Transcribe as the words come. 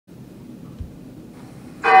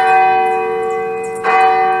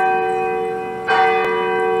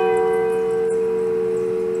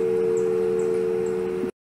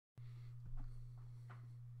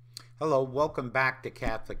Hello, welcome back to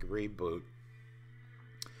Catholic Reboot.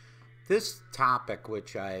 This topic,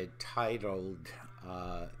 which I titled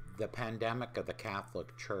The Pandemic of the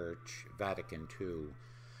Catholic Church, Vatican II,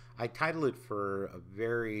 I titled it for a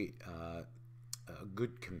very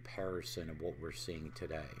good comparison of what we're seeing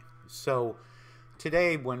today. So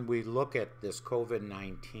today, when we look at this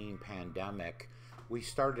COVID-19 pandemic, we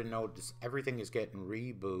start to notice everything is getting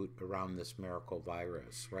reboot around this miracle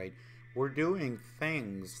virus, right? We're doing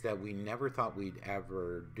things that we never thought we'd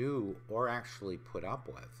ever do or actually put up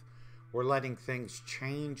with. We're letting things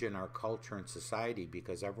change in our culture and society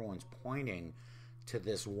because everyone's pointing to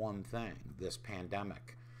this one thing, this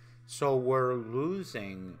pandemic. So we're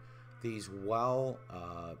losing these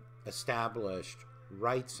well-established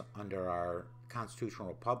rights under our constitutional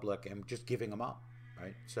republic and just giving them up,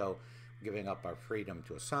 right? So giving up our freedom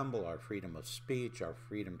to assemble, our freedom of speech, our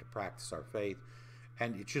freedom to practice our faith.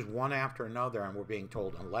 And it's just one after another, and we're being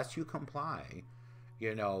told, unless you comply,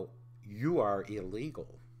 you are illegal,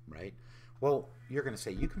 right? Well, you're going to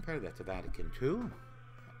say, you compare that to Vatican II?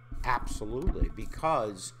 Absolutely,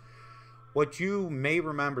 because what you may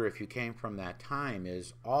remember if you came from that time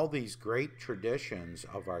is all these great traditions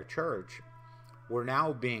of our church were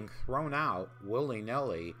now being thrown out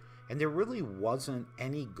willy-nilly, and there really wasn't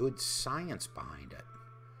any good science behind it.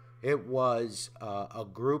 It was a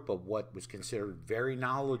group of what was considered very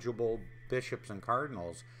knowledgeable bishops and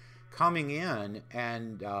cardinals coming in,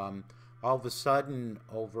 and all of a sudden,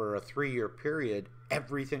 over a 3-year period,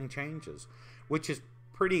 everything changes, which is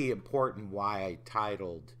pretty important why I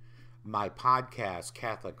titled my podcast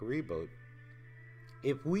Catholic Reboot.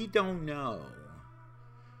 If we don't know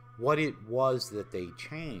what it was that they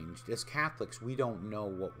changed, as Catholics, we don't know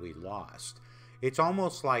what we lost. It's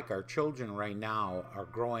almost like our children right now are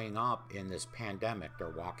growing up in this pandemic. They're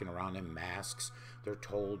walking around in masks. They're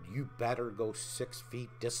told, you better go 6 feet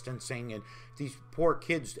distancing. And these poor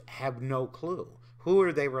kids have no clue. Who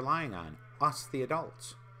are they relying on? Us, the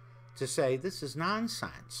adults, to say, this is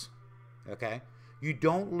nonsense, okay? You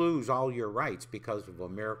don't lose all your rights because of a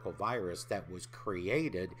miracle virus that was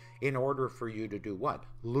created in order for you to do what?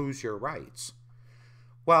 Lose your rights.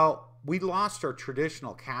 Well, we lost our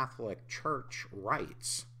traditional Catholic Church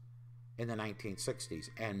rights in the 1960s,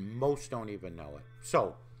 and most don't even know it.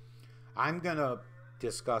 So I'm going to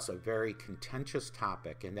discuss a very contentious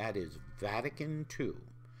topic, and that is Vatican II.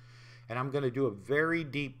 And I'm going to do a very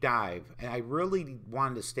deep dive, and I really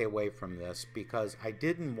wanted to stay away from this because I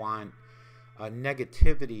didn't want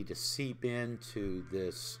negativity to seep into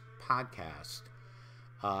this podcast.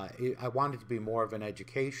 I wanted it to be more of an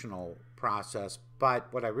educational process,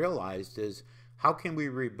 but what I realized is, how can we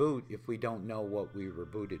reboot if we don't know what we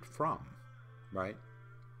rebooted from, right?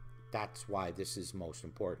 That's why this is most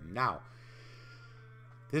important. Now,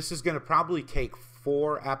 this is going to probably take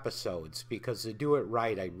 4 episodes because to do it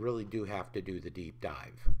right, I really do have to do the deep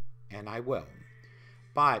dive, and I will.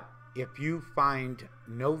 But if you find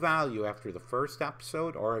no value after the first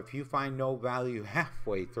episode, or if you find no value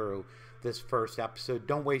halfway through this first episode,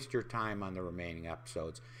 don't waste your time on the remaining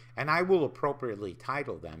episodes. And I will appropriately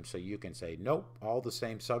title them so you can say, nope, all the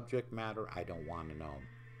same subject matter, I don't want to know.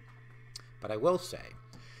 But I will say,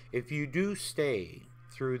 if you do stay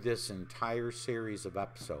through this entire series of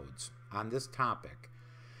episodes on this topic,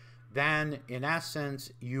 then in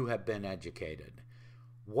essence, you have been educated.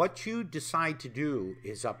 What you decide to do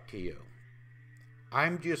is up to you.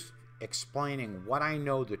 I'm just explaining what I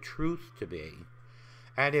know the truth to be.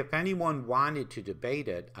 And if anyone wanted to debate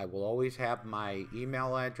it, I will always have my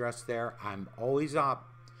email address there. I'm always up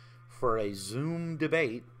for a Zoom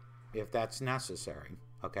debate if that's necessary,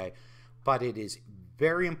 okay? But it is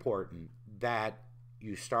very important that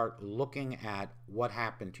you start looking at what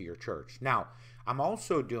happened to your church. Now, I'm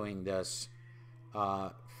also doing this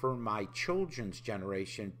for my children's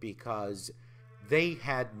generation because they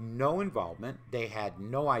had no involvement, they had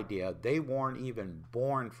no idea, they weren't even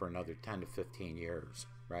born for another 10 to 15 years,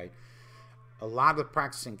 right? A lot of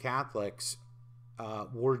practicing Catholics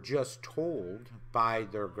were just told by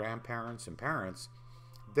their grandparents and parents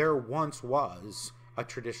there once was a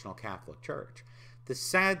traditional Catholic Church. The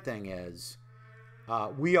sad thing is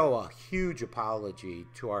we owe a huge apology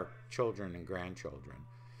to our children and grandchildren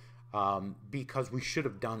because we should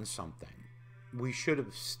have done something. We should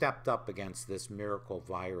have stepped up against this miracle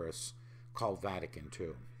virus called Vatican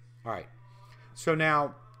II. All right. So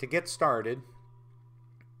now, to get started,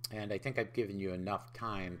 and I think I've given you enough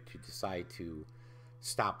time to decide to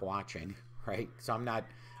stop watching, right? So I'm not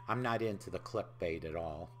into the clickbait at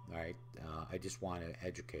all right? I just want to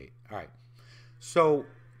educate. All right. So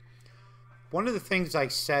One of the things I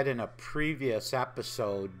said in a previous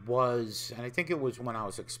episode was, and I think it was when I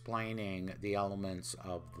was explaining the elements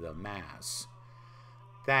of the Mass,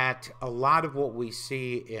 that a lot of what we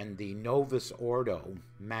see in the Novus Ordo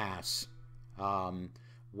Mass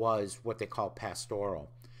was what they call pastoral.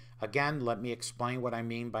 Again, let me explain what I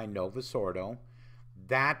mean by Novus Ordo.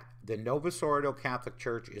 That the Novus Ordo Catholic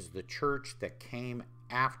Church is the church that came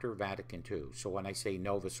after Vatican II. So when I say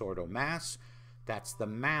Novus Ordo Mass, that's the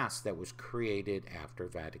Mass that was created after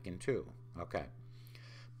Vatican II. Okay.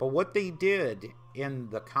 But what they did in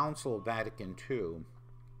the Council of Vatican II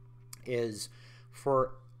is,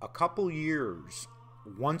 for a couple years,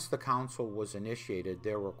 once the council was initiated,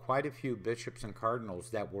 there were quite a few bishops and cardinals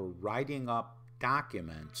that were writing up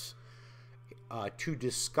documents to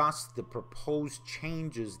discuss the proposed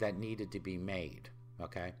changes that needed to be made.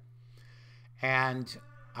 Okay. And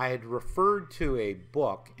I had referred to a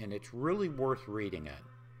book, and it's really worth reading it.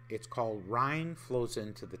 It's called Rhine Flows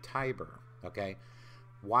into the Tiber. Okay.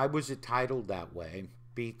 Why was it titled that way?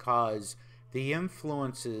 Because the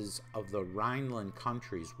influences of the Rhineland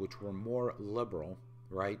countries, which were more liberal,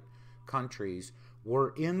 right, countries,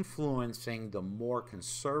 were influencing the more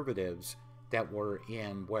conservatives that were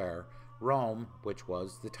in where? Rome, which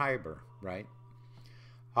was the Tiber, right?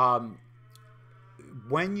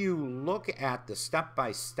 When you look at the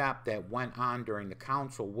step-by-step that went on during the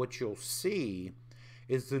council, what you'll see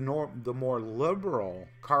is the more liberal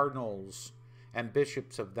cardinals and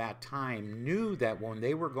bishops of that time knew that when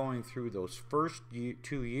they were going through those first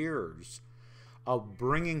 2 years of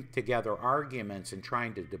bringing together arguments and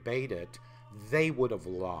trying to debate it, they would have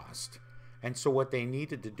lost. And so what they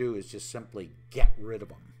needed to do is just simply get rid of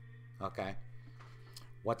them. Okay?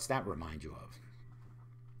 What's that remind you of?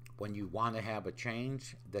 When you want to have a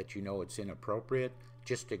change that you know it's inappropriate,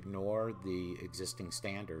 just ignore the existing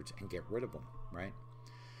standards and get rid of them, right?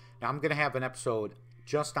 Now, I'm going to have an episode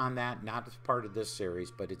just on that, not as part of this series,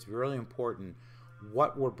 but it's really important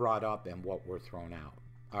what were brought up and what were thrown out.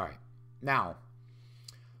 All right. Now,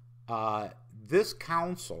 this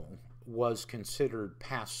council was considered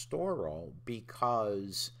pastoral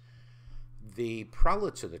because the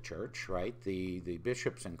prelates of the church, right, the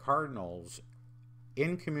bishops and cardinals,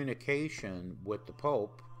 in communication with the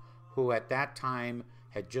Pope, who at that time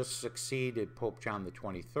had just succeeded Pope John the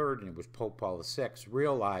 23rd, and it was Pope Paul VI,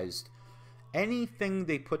 realized anything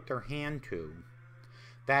they put their hand to,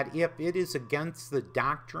 that if it is against the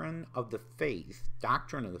doctrine of the faith,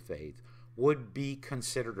 would be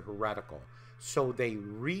considered heretical. So they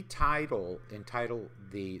entitle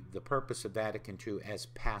the purpose of Vatican II as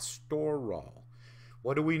pastoral.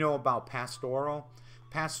 What do we know about pastoral?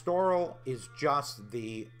 Pastoral is just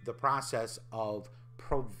the process of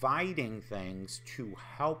providing things to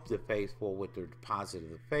help the faithful with their deposit of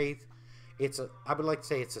the faith. I would like to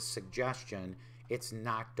say it's a suggestion. It's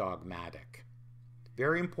not dogmatic.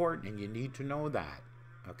 Very important, and you need to know that.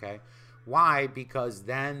 Okay? Why? Because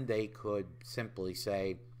then they could simply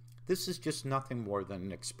say, this is just nothing more than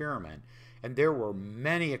an experiment. And there were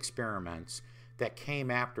many experiments that came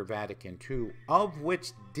after Vatican II, of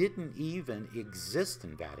which didn't even exist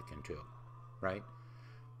in Vatican II, right?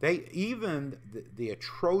 The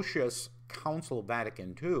atrocious Council of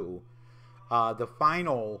Vatican II, the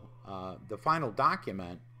final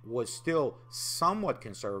document was still somewhat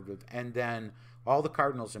conservative, and then all the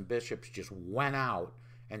cardinals and bishops just went out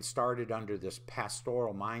and started under this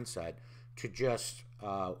pastoral mindset to just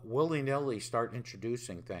willy-nilly start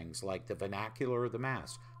introducing things like the vernacular of the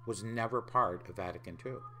Mass was never part of Vatican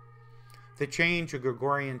II. The change of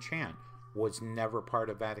Gregorian chant was never part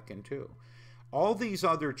of Vatican II. All these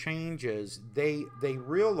other changes, they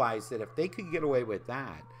realized that if they could get away with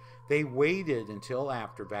that, they waited until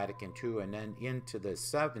after Vatican II, and then into the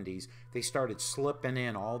 70s, they started slipping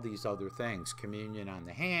in all these other things. Communion on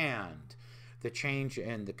the hand, the change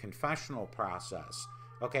in the confessional process.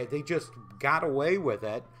 Okay, they just got away with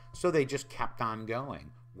it, so they just kept on going.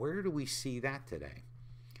 Where do we see that today?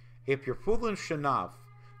 If you're foolish enough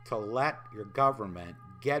to let your government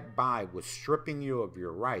get by with stripping you of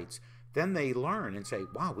your rights, then they learn and say,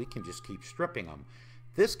 wow, we can just keep stripping them.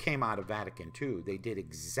 This came out of Vatican II. They did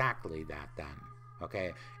exactly that then.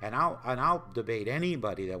 Okay, and I'll debate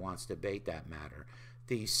anybody that wants to debate that matter.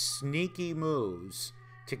 These sneaky moves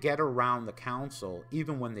to get around the council,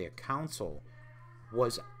 even when the council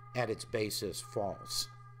was at its basis false.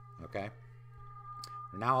 Okay,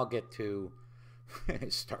 now I'll get to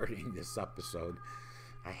starting this episode.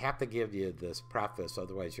 I have to give you this preface,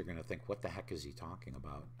 otherwise you're going to think, what the heck is he talking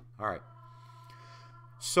about? All right.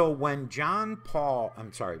 So when Pope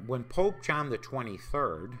John the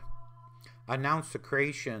 23rd announced the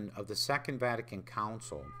creation of the Second Vatican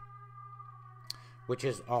Council, which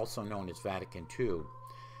is also known as Vatican II.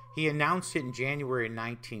 He announced it in January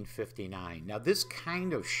 1959. Now, this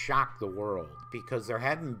kind of shocked the world because there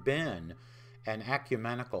hadn't been an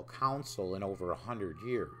ecumenical council in over 100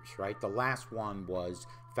 years, right? The last one was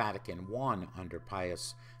Vatican I under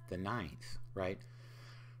Pius IX, right?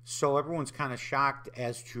 So everyone's kind of shocked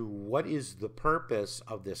as to what is the purpose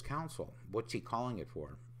of this council. What's he calling it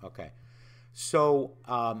for? Okay. So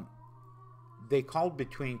they called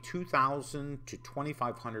between 2,000 to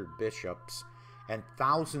 2,500 bishops and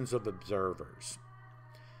thousands of observers,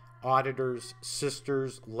 auditors,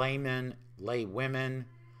 sisters, laymen, lay women,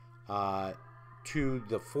 to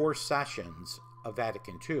the 4 sessions of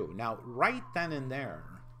Vatican II. Now, right then and there,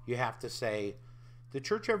 you have to say, did the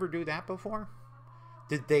church ever do that before?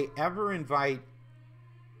 Did they ever invite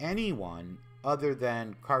anyone other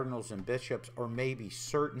than cardinals and bishops, or maybe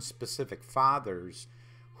certain specific fathers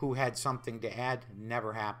who had something to add?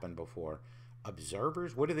 Never happened before.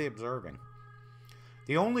 Observers? What are they observing?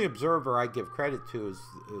 The only observer I give credit to is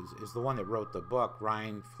the one that wrote the book,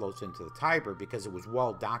 Rhine Flows into the Tiber, because it was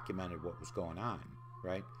well documented what was going on,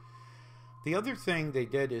 right? The other thing they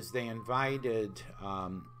did is they invited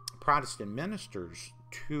Protestant ministers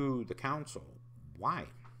to the council. Why?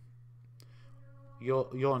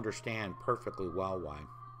 You'll understand perfectly well why.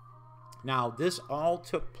 Now, this all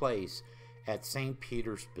took place at St.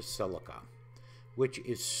 Peter's Basilica, which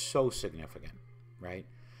is so significant, right?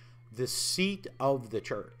 The seat of the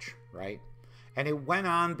church, right? And it went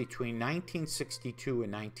on between 1962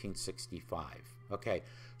 and 1965. Okay,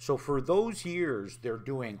 so for those years, they're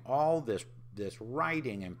doing all this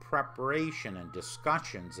writing and preparation and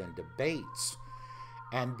discussions and debates.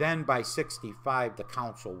 And then by 65, the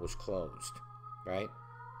council was closed, right?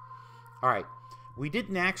 All right, we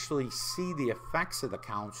didn't actually see the effects of the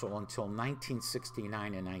council until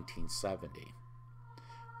 1969 and 1970.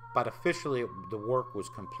 But officially, the work was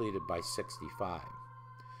completed by 65.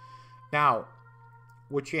 Now,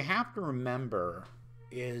 what you have to remember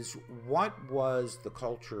is what was the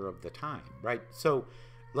culture of the time, right? So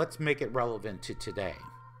let's make it relevant to today.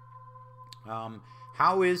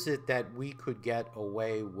 How is it that we could get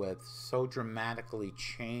away with so dramatically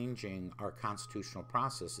changing our constitutional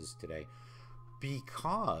processes today?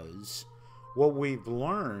 Because what we've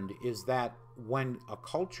learned is that when a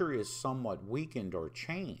culture is somewhat weakened or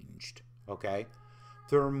changed, okay,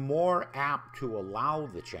 they're more apt to allow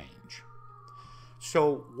the change.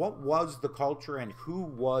 So what was the culture and who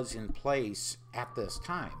was in place at this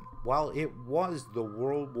time? Well, it was the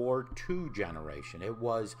World War II generation. It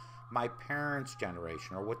was my parents'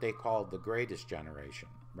 generation, or what they called the greatest generation,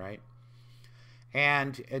 right?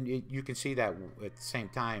 And you can see that at the same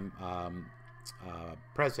time,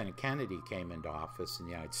 President Kennedy came into office in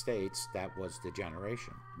the United States. That was the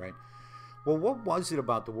generation, right? Well, what was it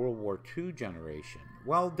about the World War II generation?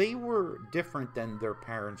 Well, they were different than their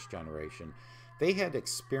parents' generation. They had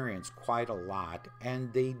experienced quite a lot,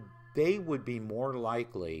 and they would be more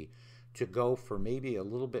likely to go for maybe a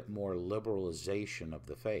little bit more liberalization of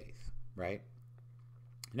the faith, right?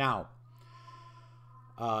 Now,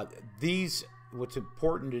 what's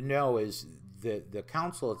important to know is the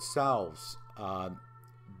council itself,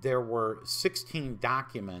 there were 16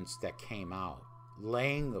 documents that came out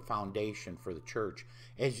laying the foundation for the church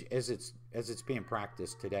as it's being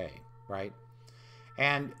practiced today, right?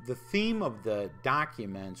 And the theme of the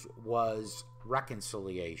documents was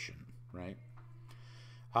reconciliation, right?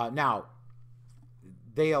 Now,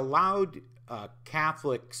 they allowed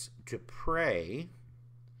Catholics to pray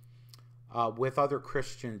with other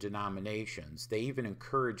Christian denominations. They even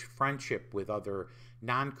encouraged friendship with other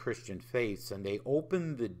non-Christian faiths, and they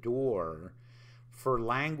opened the door for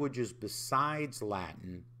languages besides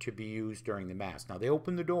Latin to be used during the Mass. Now, they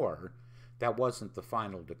opened the door. That wasn't the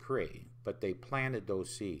final decree, but they planted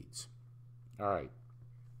those seeds. All right.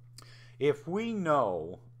 If we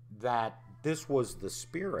know that this was the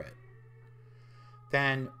spirit,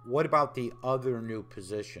 then what about the other new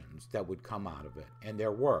positions that would come out of it? And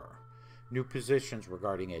there were new positions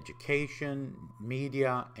regarding education,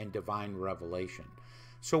 media, and divine revelation.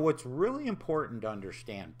 So what's really important to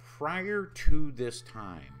understand, prior to this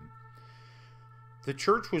time, the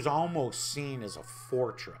church was almost seen as a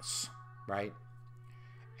fortress, right?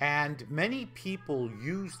 And many people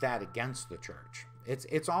use that against the church.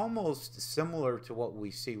 It's almost similar to what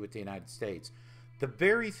we see with the United States. The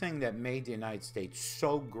very thing that made the United States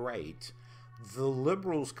so great, the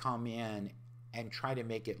liberals come in and try to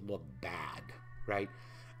make it look bad, right?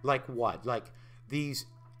 Like what? Like these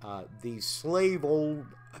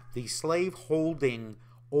slave-holding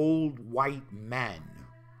old white men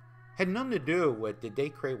had nothing to do with, did they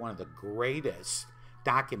create one of the greatest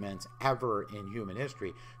documents ever in human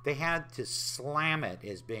history. They had to slam it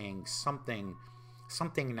as being something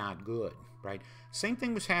not good, right? Same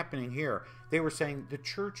thing was happening here. They were saying the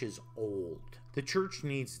church is old. The church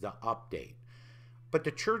needs to update. But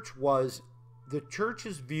the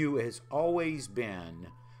church's view has always been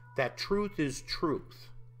that truth is truth.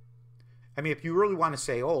 I mean, if you really want to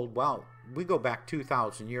say old, well, we go back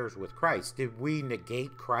 2,000 years with Christ. Did we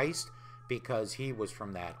negate Christ because he was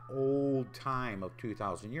from that old time of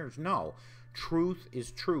 2,000 years? No. Truth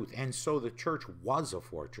is truth. And so the church was a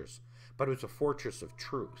fortress, but it was a fortress of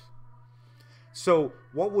truth. So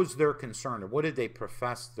what was their concern, or what did they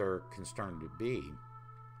profess their concern to be?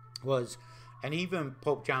 And even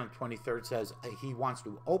Pope John XXIII says he wants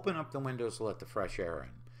to open up the windows to let the fresh air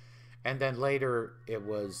in. And then later it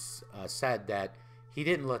was said that he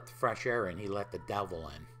didn't let the fresh air in, he let the devil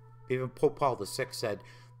in. Even Pope Paul VI said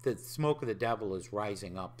the smoke of the devil is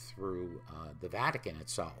rising up through the Vatican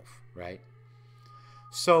itself, right?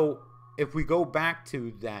 So if we go back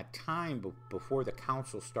to that time before the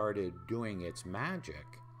council started doing its magic,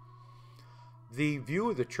 the view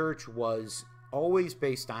of the church was always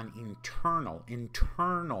based on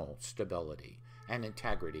internal stability and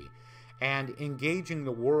integrity, and engaging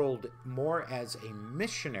the world more as a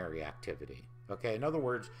missionary activity. Okay, in other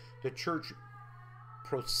words, the church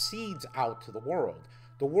proceeds out to the world.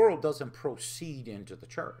 The world doesn't proceed into the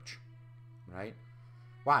church, right?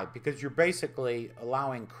 Why? Because you're basically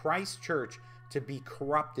allowing Christ's church to be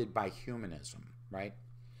corrupted by humanism, right?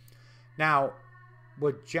 Now,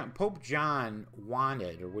 what Pope John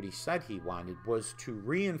wanted, or what he said he wanted, was to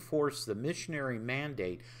reinforce the missionary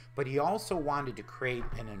mandate, but he also wanted to create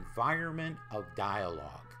an environment of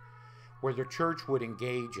dialogue where the church would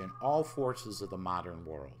engage in all forces of the modern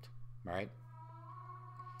world, right?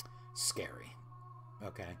 Scary,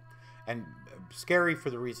 okay? And scary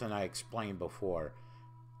for the reason I explained before.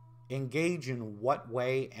 Engage in what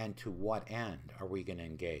way and to what end are we going to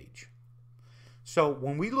engage? So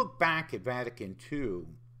when we look back at Vatican II,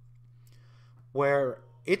 where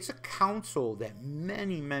it's a council that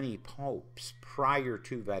many popes prior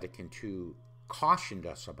to Vatican II cautioned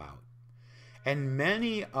us about, and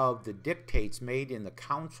many of the dictates made in the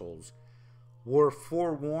councils were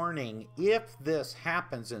forewarning, if this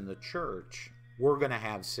happens in the church, we're going to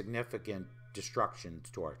have significant destructions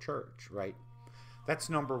to our church, right? That's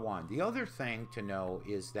number one. The other thing to know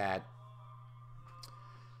is that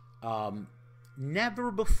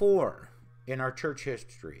never before in our church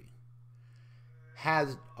history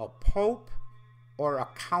has a pope or a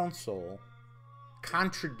council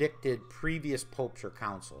contradicted previous popes or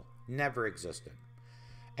council. Never existed.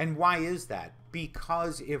 And why is that?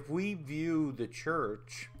 Because if we view the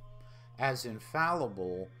church as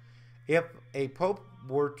infallible, if a pope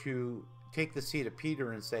were to take the seat of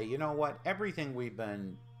Peter and say, you know what, everything we've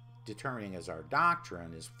been determining as our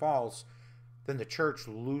doctrine is false, then the church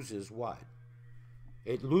loses what?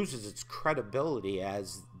 It loses its credibility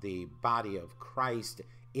as the body of Christ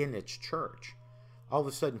in its church. All of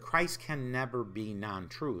a sudden, Christ can never be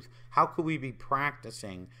non-truth. How could we be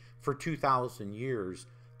practicing for 2,000 years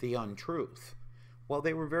the untruth? Well,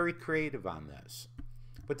 they were very creative on this.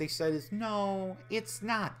 What they said is, no, it's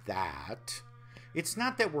not that. It's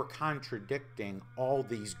not that we're contradicting all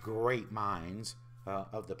these great minds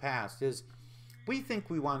of the past. Is we think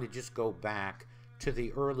we want to just go back to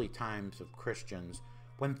the early times of Christians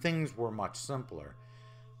when things were much simpler.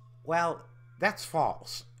 Well, that's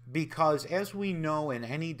false, because as we know in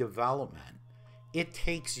any development, it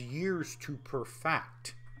takes years to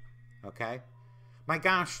perfect, okay? My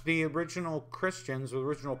gosh, the original Christians, the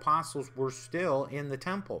original apostles were still in the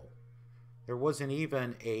temple. There wasn't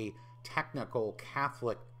even a technical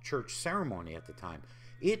Catholic church ceremony at the time.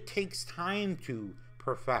 It takes time to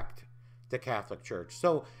perfect the Catholic Church.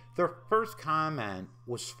 So their first comment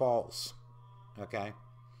was false, okay?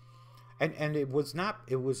 And it was not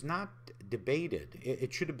debated.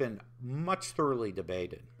 It should have been much thoroughly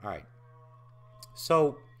debated. All right.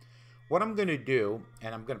 So what I'm going to do,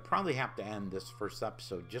 and I'm going to probably have to end this first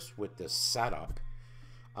episode just with this setup,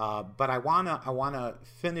 but I wanna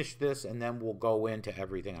finish this, and then we'll go into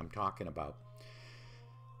everything I'm talking about.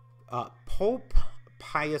 Pope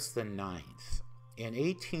Pius IX in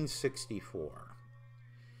 1864.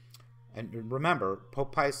 And remember,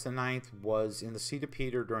 Pope Pius IX was in the seat of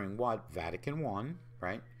Peter during what? Vatican I,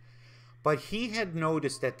 right? But he had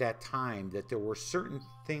noticed at that time that there were certain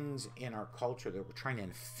things in our culture that were trying to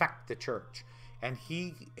infect the church. And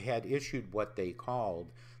he had issued what they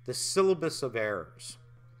called the syllabus of errors.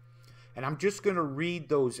 And I'm just going to read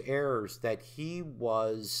those errors that he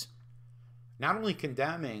was not only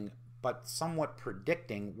condemning, but somewhat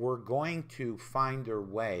predicting were going to find their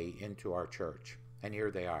way into our church. And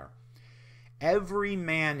here they are. Every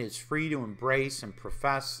man is free to embrace and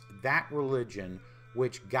profess that religion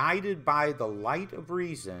which, guided by the light of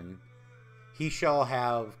reason, he shall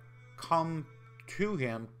have come to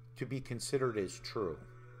him to be considered as true.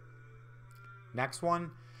 Next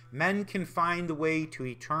one. Men can find the way to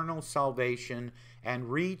eternal salvation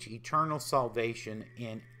and reach eternal salvation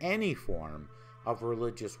in any form of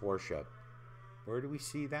religious worship. Where do we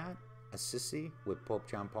see that? Assisi with Pope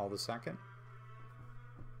John Paul II?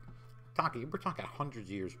 We're talking hundreds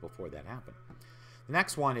of years before that happened. The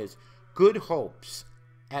next one is, good hopes,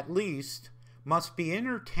 at least, must be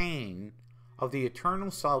entertained of the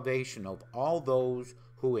eternal salvation of all those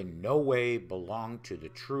who in no way belong to the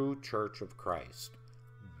true Church of Christ.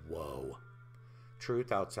 Whoa.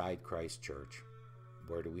 Truth outside Christ's church.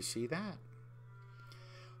 Where do we see that?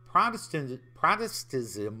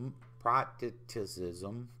 Protestantism, come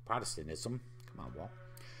on, Walt,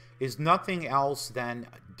 is nothing else than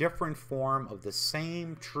a different form of the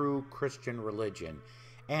same true Christian religion.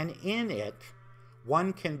 And in it,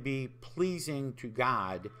 one can be pleasing to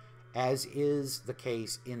God, as is the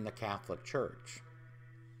case in the Catholic Church.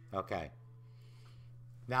 Okay.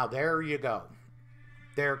 Now, there you go.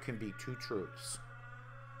 There can be two truths.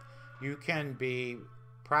 You can be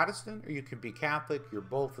Protestant or you can be Catholic. You're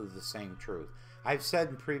both of the same truth. I've said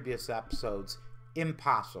in previous episodes,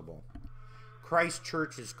 impossible. Christ's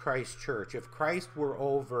church is Christ's church. If Christ were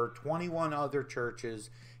over 21 other churches,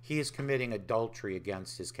 he is committing adultery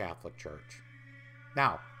against his Catholic Church.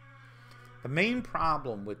 Now, the main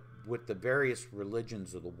problem with the various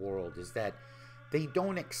religions of the world is that they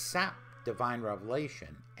don't accept divine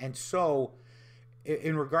revelation. And so,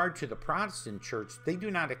 in regard to the Protestant church, they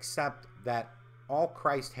do not accept that all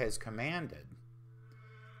Christ has commanded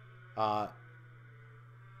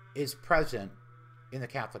is present in the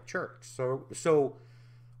Catholic Church. So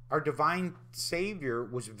our divine Savior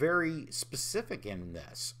was very specific in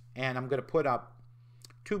this. And I'm going to put up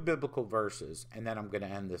two biblical verses, and then I'm going to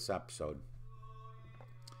end this episode.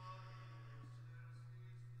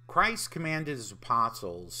 Christ commanded his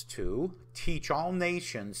apostles to teach all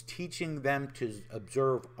nations, teaching them to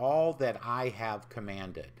observe all that I have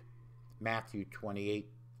commanded. Matthew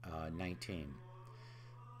 28:19.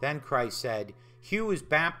 Then Christ said, he who is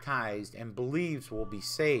baptized and believes will be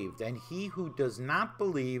saved, and he who does not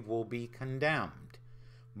believe will be condemned.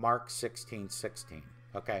 Mark 16:16.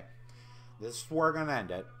 Okay, this is where we're going to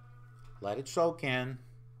end it. Let it soak in.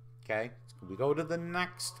 Okay, we go to the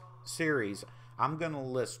next series. I'm going to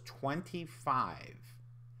list 25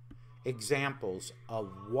 examples of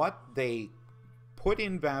what they put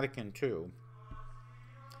in Vatican II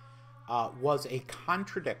was a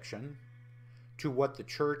contradiction to what the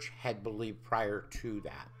church had believed prior to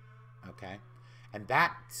that. Okay? And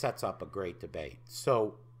that sets up a great debate.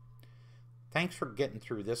 So, thanks for getting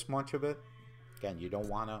through this much of it. Again, you don't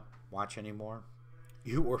want to watch anymore.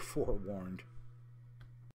 You were forewarned.